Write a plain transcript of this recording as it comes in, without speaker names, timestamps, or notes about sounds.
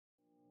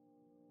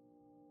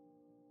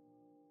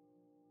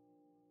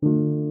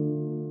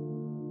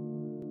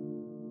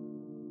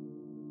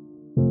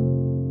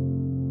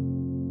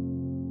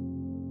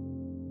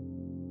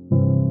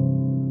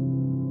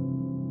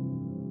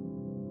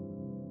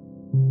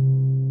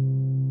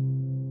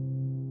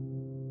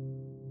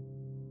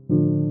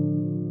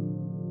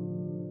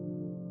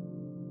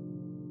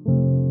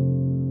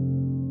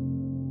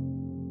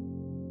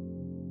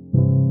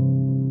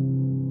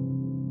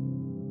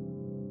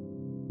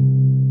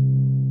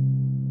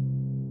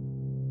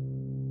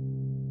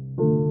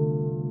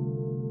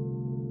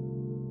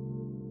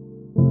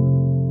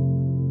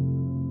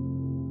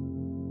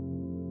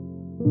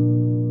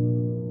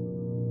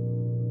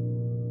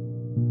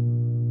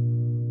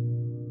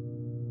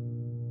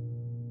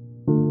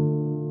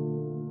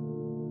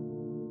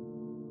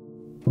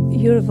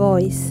Your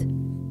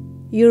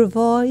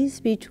voice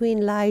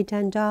between light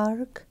and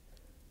dark.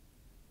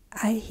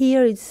 I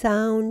hear its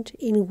sound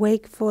in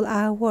wakeful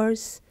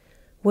hours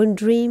when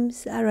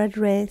dreams are at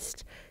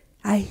rest.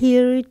 I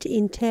hear it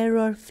in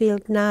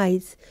terror-filled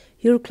nights,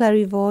 your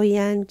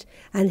clairvoyant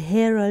and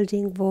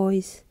heralding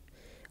voice.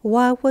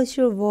 What was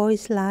your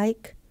voice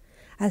like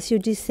as you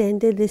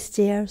descended the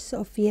stairs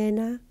of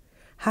Vienna?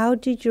 How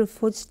did your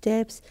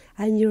footsteps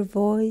and your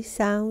voice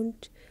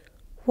sound?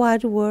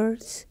 What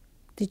words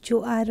did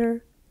you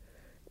utter?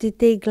 Did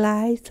they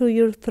glide through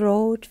your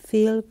throat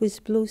filled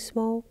with blue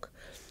smoke?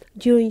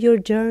 During your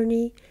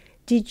journey,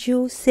 did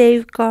you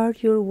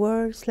safeguard your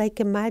words like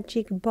a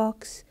magic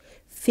box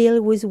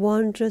filled with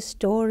wondrous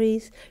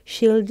stories,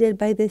 shielded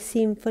by the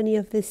symphony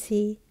of the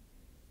sea?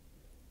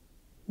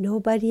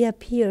 Nobody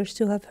appears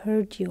to have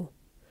heard you.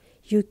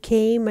 You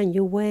came and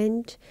you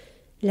went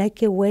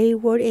like a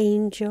wayward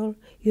angel,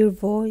 your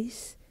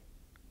voice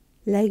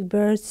like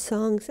bird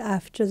songs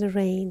after the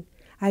rain.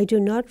 I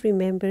do not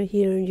remember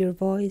hearing your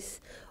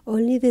voice,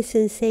 only the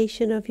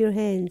sensation of your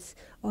hands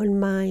on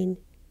mine.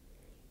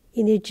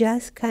 In a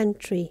just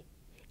country,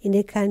 in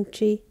a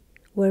country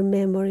where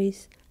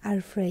memories are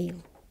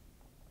frail.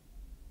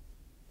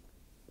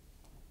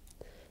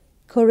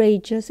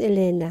 Courageous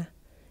Elena,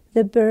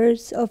 the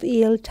birds of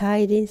ill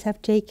tidings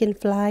have taken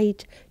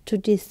flight to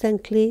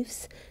distant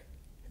cliffs.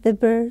 The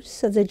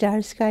birds of the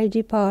dark sky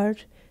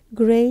depart,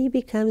 gray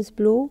becomes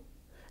blue.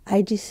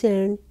 I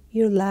discern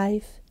your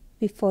life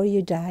before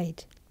you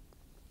died.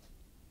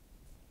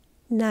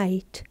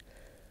 Night.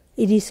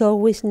 It is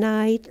always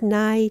night,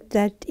 night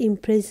that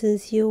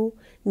imprisons you,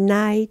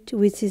 night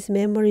with its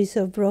memories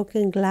of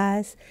broken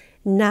glass,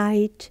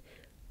 night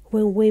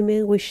when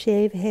women with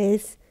shaved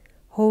heads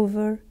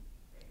hover.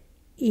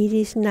 It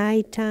is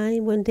night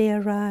time when they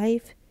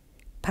arrive,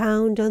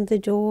 pound on the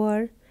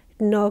door,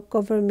 knock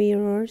over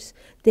mirrors.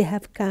 They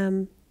have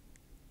come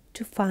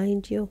to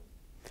find you.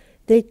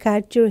 They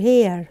cut your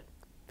hair.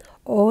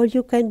 All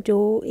you can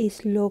do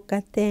is look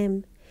at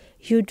them.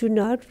 You do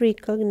not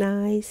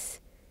recognize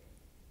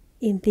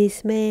in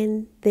these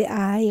men the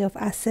eye of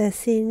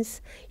assassins.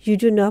 You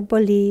do not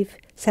believe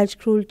such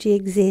cruelty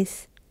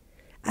exists.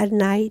 At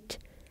night,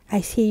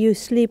 I see you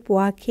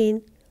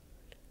sleepwalking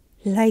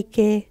like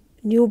a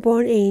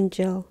newborn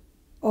angel,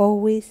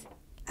 always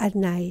at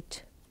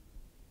night.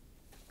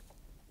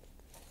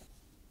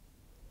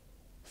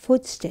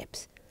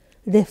 Footsteps.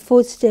 The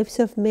footsteps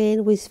of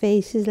men with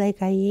faces like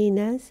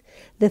hyenas,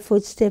 the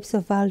footsteps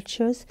of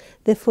vultures,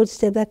 the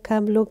footsteps that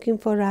come looking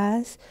for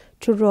us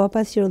to rob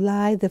us your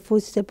life, the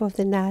footsteps of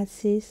the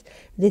Nazis,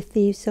 the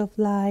thieves of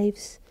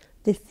lives,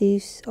 the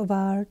thieves of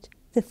art,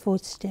 the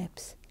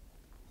footsteps.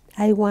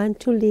 I want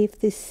to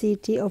leave this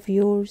city of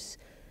yours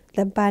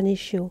that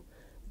banish you,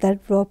 that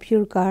rob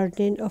your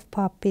garden of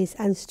poppies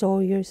and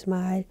stole your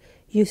smile.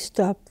 You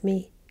stopped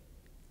me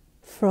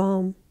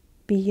from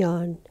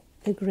beyond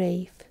the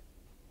grave.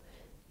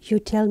 You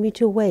tell me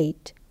to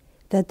wait,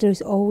 that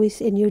there's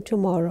always a new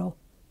tomorrow.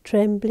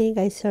 Trembling,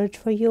 I search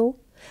for you.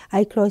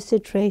 I cross the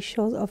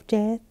threshold of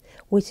death,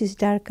 with its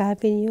dark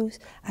avenues.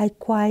 I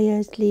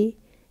quietly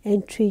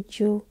entreat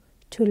you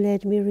to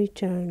let me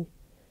return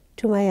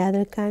to my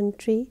other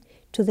country,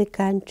 to the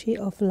country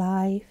of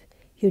life.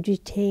 You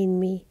detain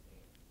me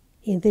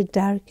in the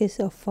darkest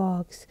of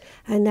fogs,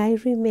 and I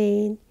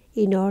remain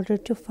in order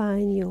to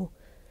find you.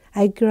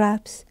 I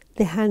grasp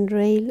the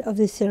handrail of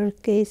the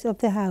staircase of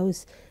the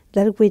house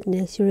that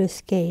witnessed your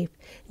escape.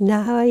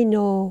 Now I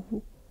know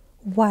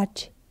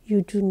what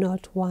you do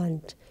not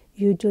want.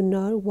 You do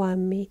not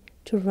want me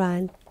to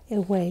run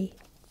away.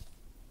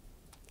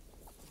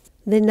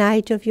 The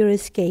night of your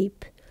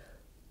escape,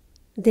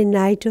 the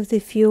night of the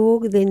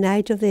fugue, the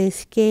night of the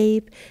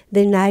escape,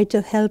 the night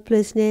of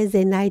helplessness,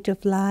 the night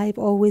of life,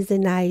 always the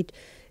night.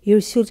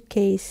 Your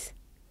suitcase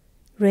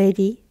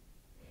ready,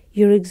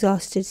 your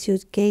exhausted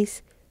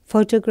suitcase,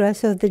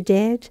 photographs of the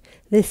dead,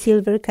 the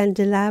silver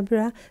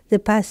candelabra, the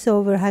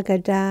Passover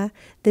Haggadah,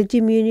 the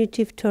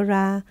diminutive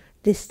Torah,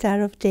 the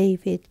Star of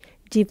David,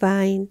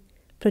 divine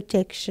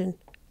protection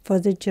for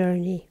the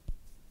journey.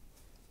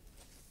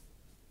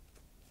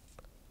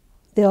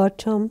 The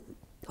autumn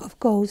of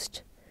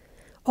ghost.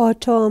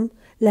 Autumn,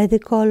 like the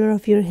color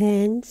of your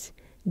hands,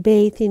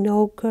 bathed in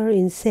ochre,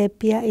 in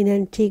sepia, in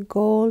antique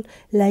gold,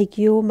 like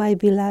you, my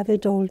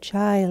beloved old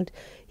child.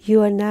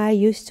 You and I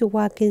used to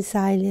walk in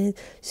silence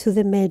through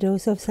the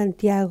meadows of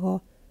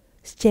Santiago,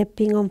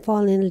 stepping on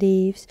fallen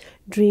leaves,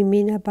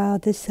 dreaming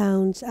about the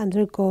sounds and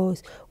their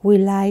ghosts. We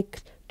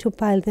liked to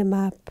pile them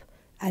up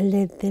and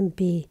let them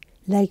be,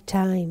 like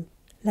time,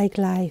 like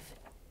life.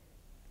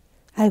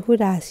 I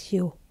would ask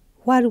you,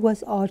 what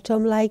was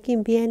autumn like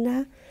in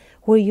Vienna?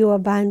 Were you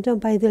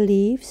abandoned by the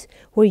leaves?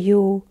 Were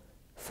you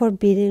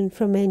forbidden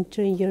from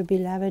entering your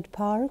beloved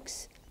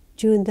parks?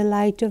 During the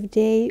light of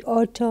day,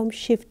 autumn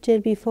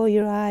shifted before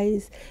your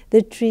eyes.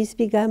 The trees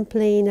began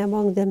playing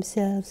among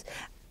themselves.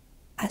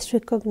 As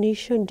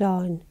recognition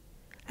dawned,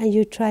 and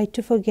you tried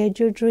to forget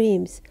your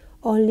dreams,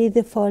 only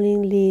the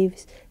falling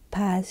leaves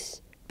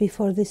passed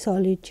before the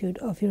solitude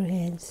of your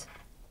hands.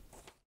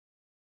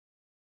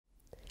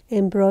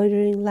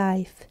 embroidering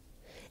life.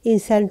 In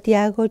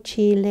Santiago,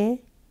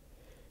 Chile,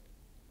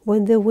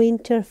 when the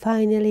winter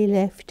finally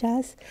left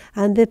us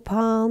and the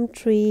palm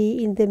tree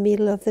in the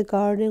middle of the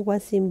garden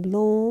was in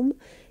bloom,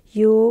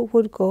 you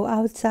would go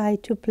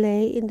outside to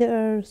play in the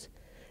earth,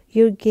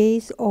 your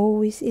gaze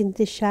always in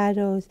the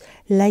shadows,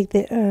 like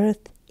the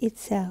earth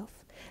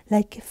itself,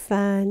 like a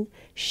fan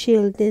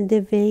shielding the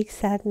vague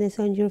sadness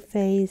on your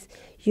face.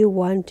 You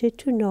wanted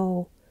to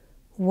know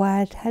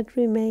what had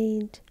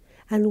remained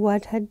and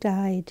what had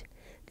died.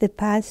 The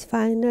past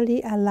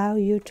finally allowed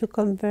you to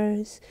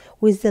converse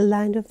with the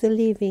land of the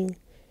living,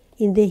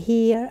 in the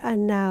here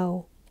and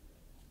now,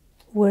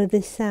 where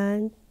the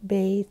sun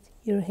bathed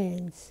your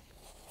hands.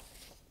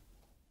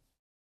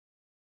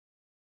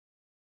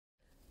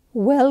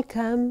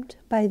 Welcomed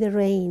by the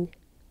rain.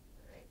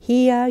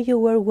 Here you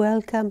were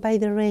welcomed by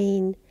the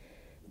rain,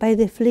 by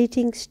the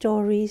fleeting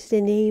stories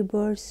the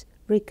neighbors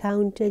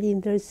recounted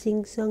in their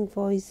sing-song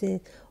voices,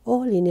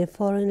 all in a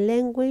foreign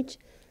language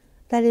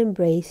that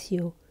embraced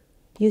you.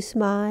 You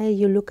smile,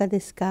 you look at the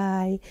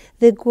sky,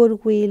 the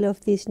goodwill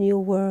of this new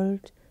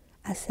world,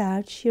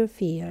 assuaged your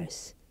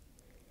fears.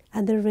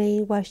 And the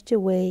rain washed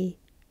away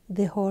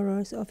the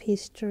horrors of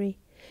history.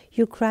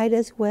 You cried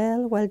as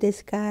well while the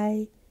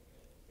sky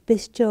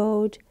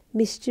bestowed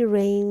misty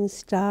rain,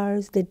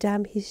 stars, the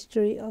damp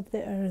history of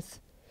the earth.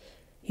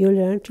 You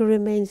learned to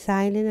remain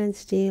silent and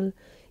still.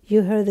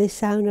 You heard the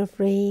sound of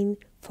rain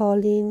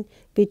falling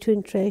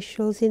between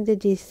thresholds in the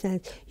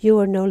distance. You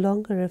were no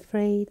longer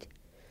afraid.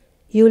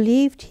 You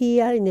lived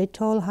here in a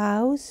tall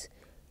house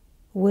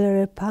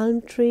where a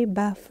palm tree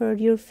buffered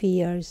your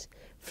fears.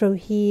 From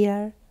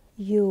here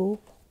you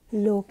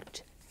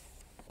looked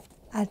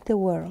at the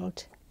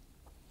world.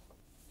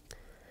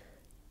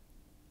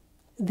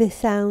 The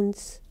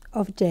sounds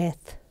of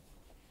death.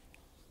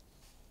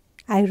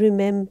 I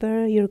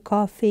remember your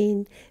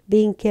coffin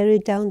being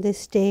carried down the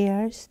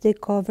stairs, the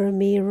covered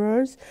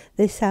mirrors,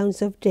 the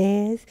sounds of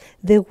death,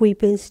 the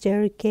weeping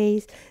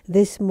staircase,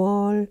 the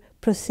small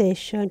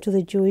procession to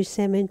the Jewish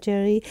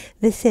cemetery,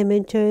 the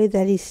cemetery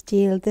that is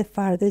still the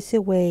farthest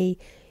away,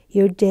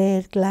 your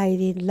dead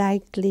gliding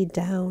lightly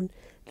down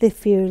the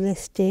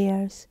fearless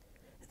stairs,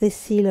 the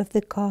seal of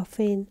the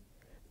coffin,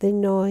 the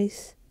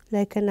noise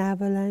like an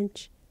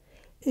avalanche,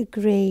 a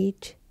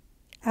great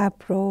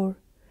uproar.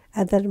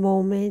 At that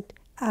moment,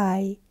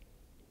 I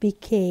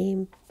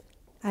became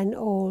an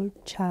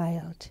old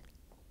child.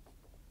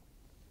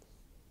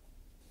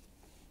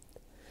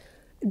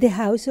 The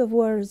house of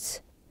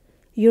words.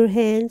 Your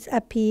hands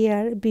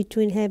appear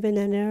between heaven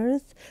and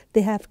earth.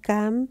 They have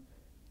come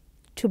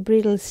to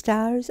brittle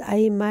stars. I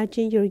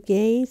imagine your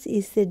gaze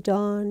is the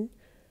dawn,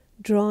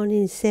 drawn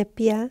in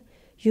sepia.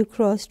 You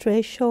cross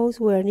thresholds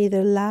where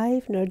neither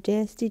life nor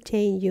death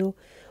detain you.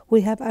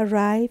 We have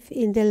arrived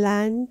in the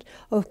land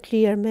of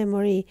clear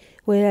memory,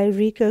 where I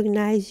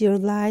recognize your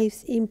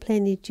lives in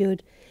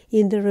plenitude,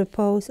 in the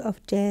repose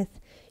of death.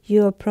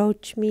 You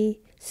approach me,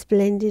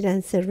 splendid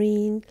and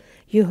serene.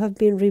 You have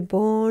been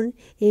reborn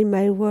in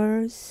my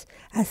words,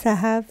 as I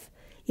have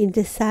in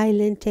the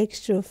silent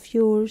texture of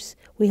yours.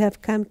 We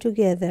have come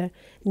together.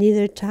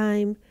 Neither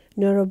time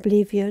nor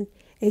oblivion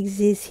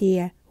exists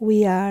here.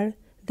 We are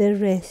the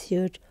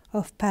refuge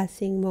of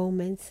passing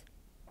moments.